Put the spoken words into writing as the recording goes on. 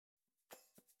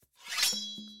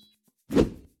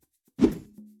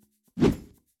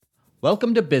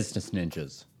Welcome to Business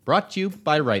Ninjas, brought to you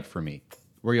by WriteForMe,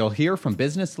 where you'll hear from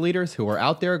business leaders who are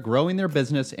out there growing their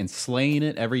business and slaying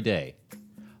it every day.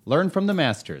 Learn from the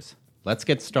masters. Let's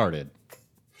get started.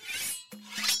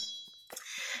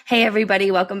 Hey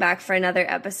everybody, welcome back for another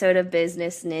episode of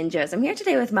Business Ninjas. I'm here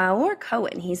today with Maor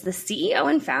Cohen. He's the CEO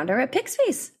and founder at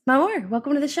Pickspace. Maor,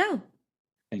 welcome to the show.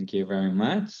 Thank you very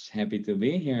much. Happy to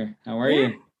be here. How are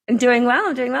you? I'm doing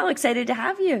well. Excited to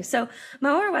have you. So,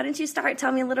 Maor, why don't you start?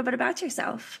 Tell me a little bit about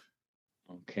yourself.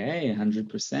 Okay,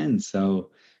 100%. So,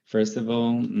 first of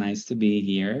all, nice to be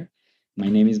here. My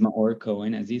name is Maor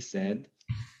Cohen, as you said.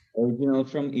 Original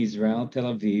from Israel,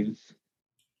 Tel Aviv.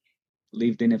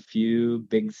 Lived in a few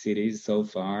big cities so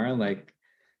far, like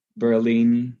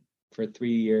Berlin for 3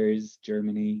 years,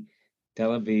 Germany,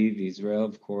 Tel Aviv, Israel,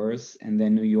 of course, and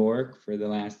then New York for the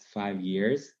last 5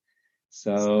 years.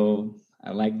 So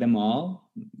I like them all,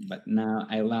 but now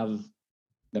I love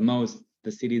the most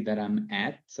the city that I'm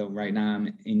at. So right now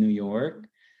I'm in New York,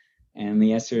 and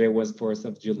yesterday was 4th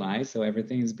of July, so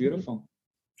everything is beautiful.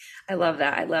 I love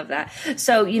that.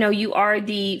 So, you are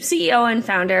the CEO and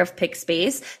founder of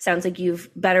Pickspace. Sounds like you've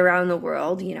been around the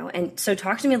world, and so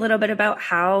talk to me a little bit about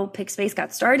how Pickspace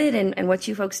got started and what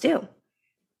you folks do.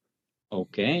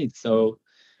 Okay, so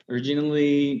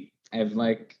originally I have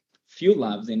like few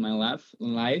loves in my life.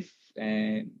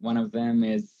 One of them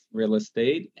is real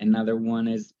estate, another one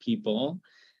is people,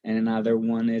 and another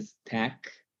one is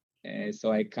tech.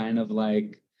 So I kind of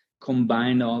like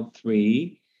combined all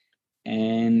three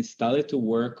and started to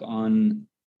work on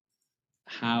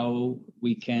how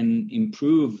we can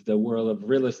improve the world of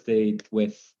real estate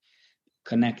with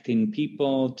connecting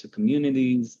people to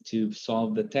communities to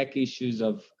solve the tech issues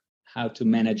of how to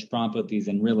manage properties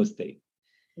and real estate.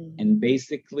 And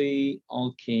basically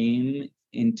all came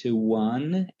into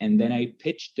one, and then I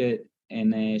pitched it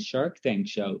in a Shark Tank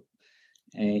show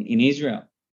in Israel,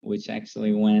 which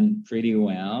actually went pretty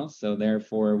well. So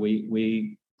therefore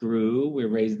we grew, we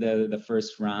raised the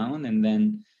first round, and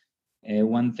then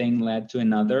one thing led to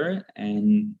another,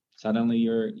 and suddenly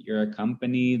you're a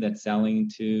company that's selling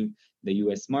to the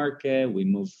US market. We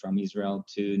moved from Israel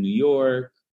to New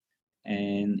York,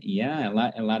 and yeah,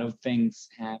 a lot of things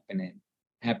happened.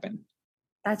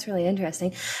 That's really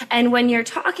interesting. And when you're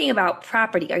talking about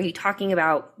property, are you talking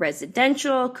about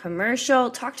residential, commercial?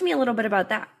 Talk to me a little bit about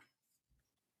that.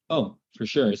 Oh, for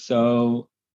sure. So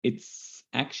it's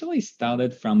actually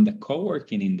started from the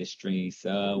co-working industry.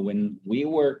 So when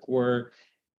WeWork were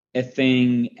a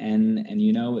thing, and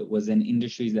it was an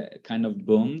industry that kind of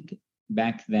boomed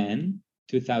back then,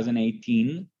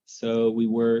 2018. So we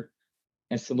were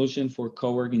a solution for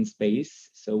co-working space.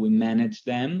 So we managed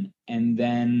them, and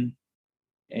then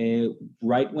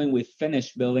right when we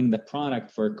finished building the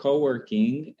product for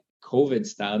co-working, COVID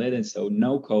started, and so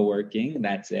no co-working.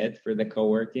 That's it for the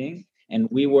co-working, and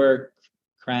WeWork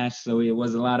crashed. So it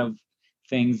was a lot of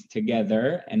things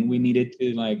together, and we needed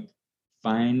to like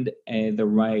find the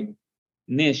right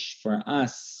niche for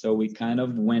us. So we kind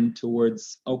of went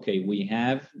towards, okay, we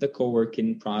have the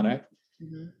co-working product.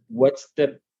 What's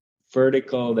the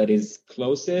vertical that is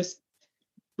closest,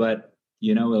 but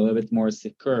a little bit more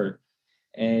secure?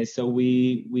 So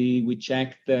we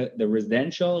checked the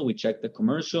residential, we checked the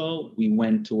commercial. We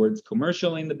went towards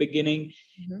commercial in the beginning,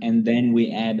 and then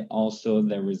we add also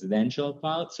the residential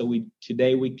part. So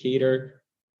today we cater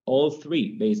all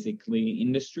three basically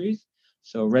industries.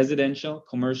 So residential,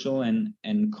 commercial,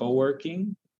 and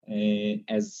co-working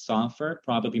as software,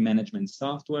 property management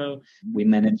software. We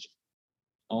manage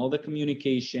all the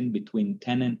communication between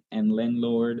tenant and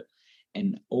landlord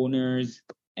and owners.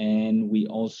 And we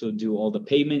also do all the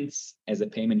payments as a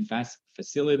payment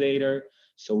facilitator.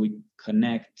 So we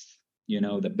connect,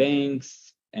 the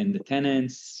banks and the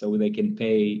tenants so they can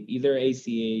pay either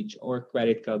ACH or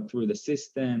credit card through the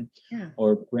system,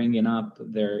 or bringing up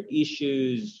their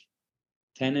issues,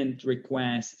 tenant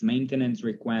requests, maintenance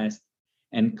requests,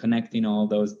 and connecting all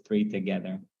those three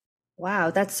together.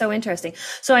 Wow, that's so interesting.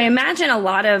 So I imagine a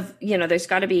lot of, there's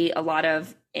got to be a lot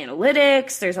of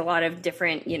analytics. There's a lot of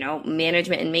different,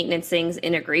 management and maintenance things,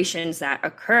 integrations that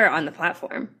occur on the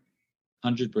platform.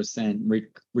 100%.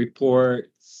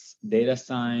 Reports, data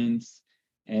science,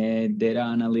 data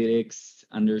analytics,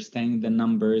 understanding the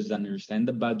numbers, understand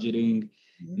the budgeting,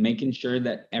 making sure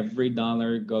that every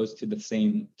dollar goes to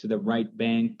the right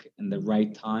bank and the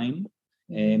right time.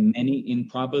 Many in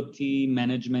property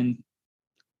management,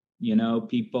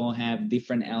 people have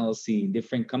different LLC,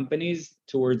 different companies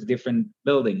towards different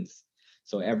buildings.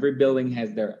 So every building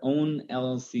has their own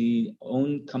LLC,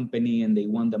 own company, and they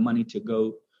want the money to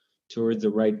go towards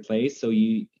the right place. So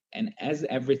and as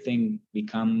everything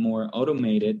become more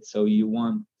automated, so you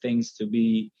want things to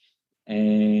be,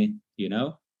 you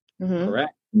know,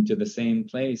 correct into the same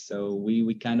place. So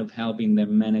we kind of helping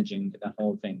them managing the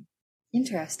whole thing.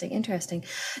 Interesting.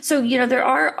 So, there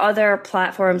are other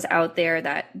platforms out there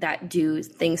that do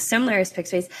things similar as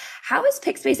Pickspace. How is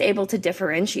Pickspace able to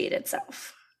differentiate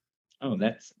itself? Oh,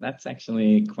 that's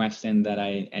actually a question that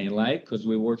I like, because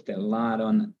we worked a lot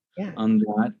on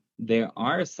that. There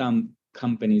are some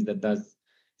companies that does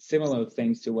similar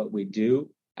things to what we do.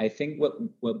 I think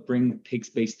what bring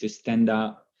Pickspace to stand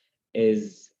out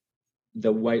is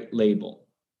the white label.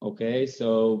 Okay,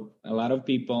 so a lot of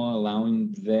people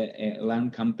allowing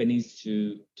companies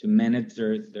to manage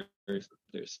their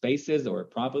spaces or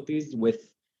properties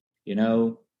with,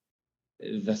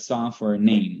 the software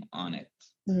name on it.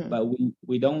 But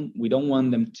we don't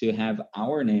want them to have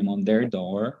our name on their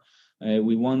door.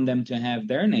 We want them to have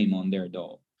their name on their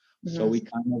door. So we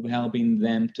kind of helping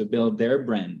them to build their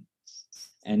brand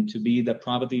and to be the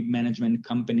property management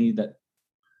company that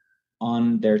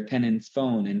on their tenant's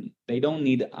phone. And they don't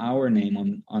need our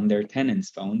name on their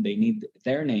tenant's phone. They need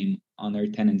their name on their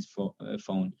tenant's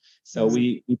phone. So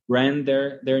we brand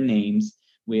their names.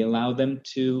 We allow them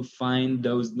to find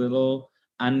those little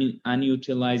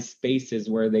unutilized spaces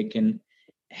where they can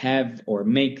have or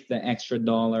make the extra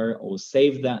dollar or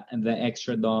save the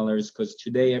extra dollars, because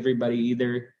today everybody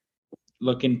either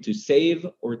looking to save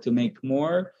or to make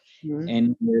more.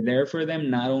 And we're there for them,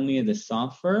 not only as a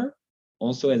software,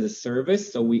 also as a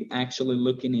service. So we actually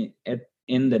looking at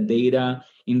in the data,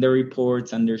 in the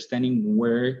reports, understanding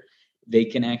where they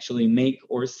can actually make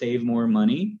or save more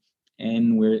money.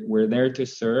 And we're there to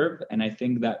serve. And I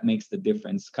think that makes the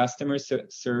difference. Customer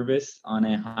service on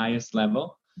a highest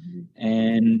level,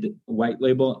 and white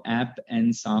label app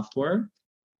and software,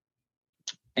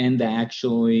 and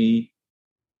actually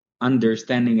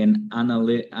understanding and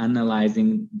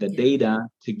analyzing the data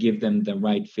to give them the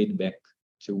right feedback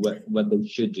to what they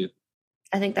should do.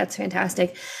 I think that's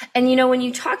fantastic. And when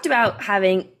you talked about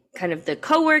having kind of the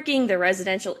co-working, the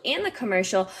residential, and the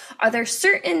commercial, are there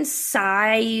certain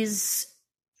sizes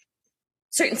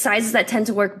that tend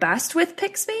to work best with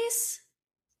Pickspace?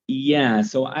 Yeah,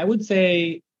 so I would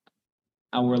say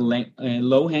our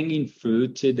low-hanging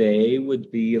fruit today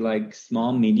would be like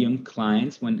small, medium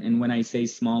clients. When I say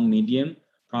small, medium,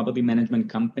 property management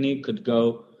company could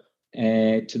go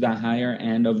to the higher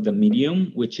end of the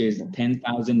medium, which is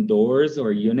 10,000 doors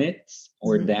or units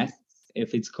or desks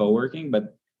if it's co-working,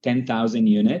 but 10,000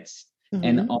 units,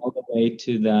 and all the way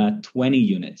to the 20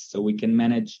 units. So we can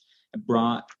manage a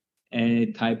broad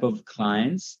type of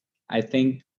clients. I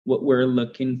think what we're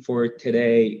looking for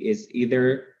today is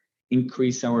either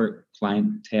increase our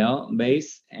clientele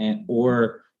base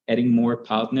or adding more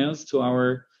partners to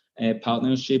our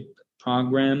partnership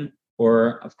program,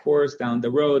 or of course down the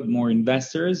road more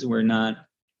investors. We're not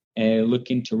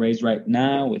looking to raise right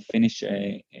now. We finished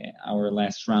our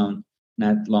last round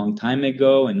not long time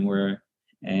ago, and we're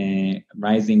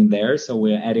rising there. So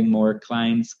we're adding more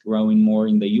clients, growing more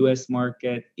in the US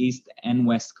market, East and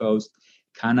West Coast,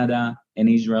 Canada and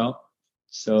Israel.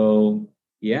 So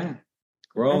yeah,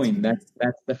 growing. That's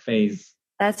the phase.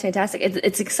 That's fantastic.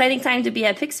 It's exciting time to be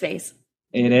at Pickspace.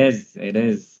 It is.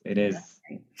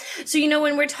 So,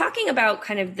 when we're talking about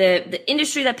kind of the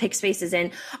industry that Pickspace is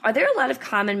in, are there a lot of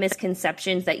common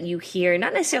misconceptions that you hear,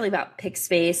 not necessarily about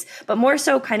Pickspace, but more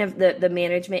so kind of the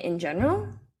management in general?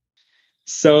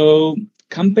 So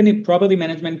property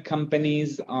management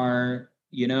companies are,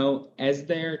 as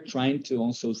they're trying to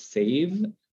also save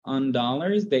on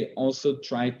dollars, they also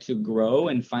try to grow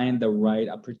and find the right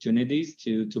opportunities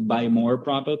to buy more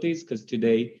properties, because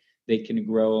today they can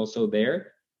grow also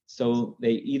there. So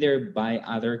they either buy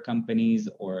other companies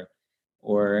or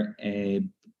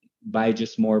buy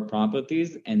just more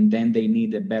properties, and then they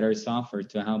need a better software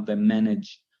to help them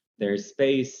manage their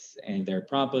space and their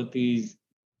properties.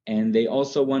 And they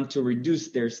also want to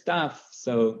reduce their stuff.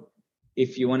 So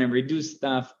if you want to reduce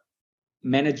stuff,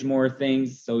 manage more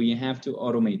things, so you have to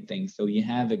automate things. So you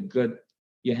have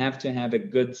to have a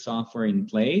good software in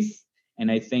place.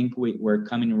 And I think we're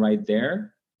coming right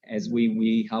there, as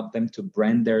we help them to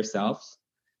brand themselves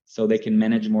so they can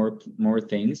manage more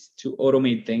things, to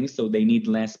automate things so they need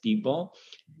less people.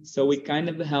 So we kind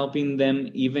of helping them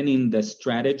even in the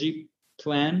strategy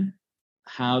plan,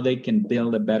 how they can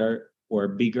build a better or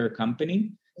bigger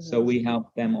company. So we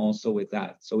help them also with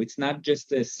that. So it's not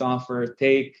just a software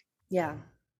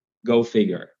go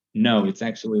figure. No, it's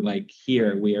actually like,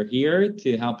 we are here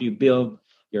to help you build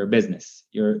your business.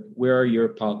 We're your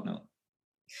partner.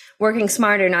 Working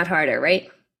smarter, not harder, right?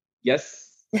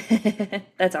 Yes.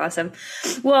 That's awesome.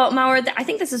 Well, Mauer, I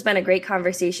think this has been a great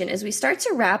conversation. As we start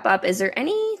to wrap up, is there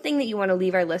anything that you want to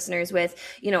leave our listeners with,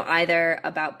 either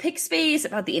about Pickspace,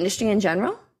 about the industry in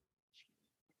general?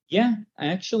 Yeah, I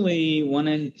actually want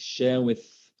to share with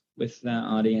the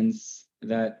audience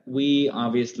that we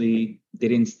obviously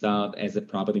didn't start as a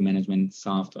property management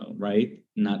software, right?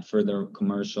 Not for the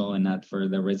commercial and not for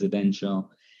the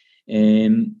residential.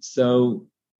 And so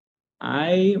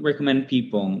I recommend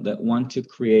people that want to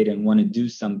create and want to do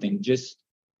something, just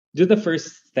do the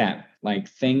first step. Like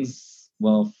things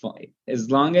will,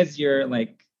 as long as you're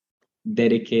like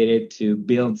dedicated to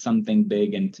build something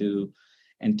big and to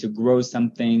grow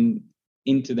something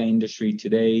into the industry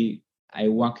today. I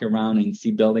walk around and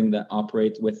see building that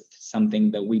operate with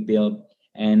something that we build,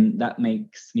 and that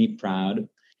makes me proud.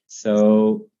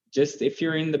 So just if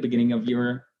you're in the beginning of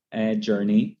your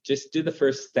journey, just do the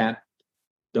first step.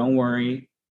 Don't worry,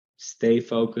 stay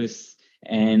focused,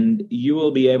 and you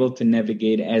will be able to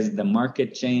navigate as the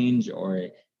market change or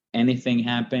anything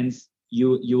happens.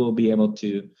 You will be able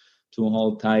to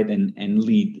hold tight and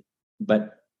lead,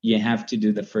 but you have to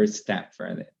do the first step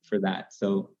for that.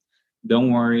 So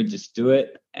don't worry, just do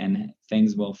it, and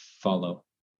things will follow.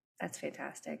 That's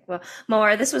fantastic. Well,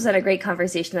 Mauer, this was a great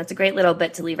conversation. That's a great little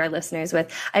bit to leave our listeners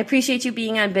with. I appreciate you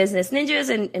being on Business Ninjas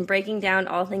and breaking down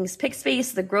all things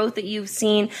Pickspace, the growth that you've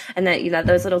seen, and that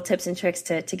those little tips and tricks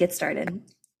to get started.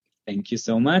 Thank you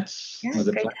so much. Yeah, it was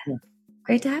a pleasure.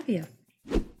 Great to have you.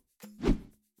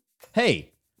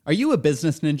 Hey, are you a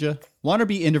business ninja? Want to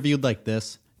be interviewed like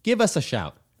this? Give us a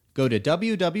shout. Go to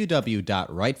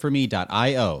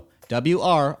www.writeforme.io,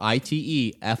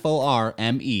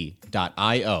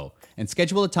 WriteForme.io, and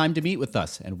schedule a time to meet with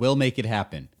us, and we'll make it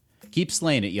happen. Keep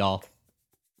slaying it, y'all.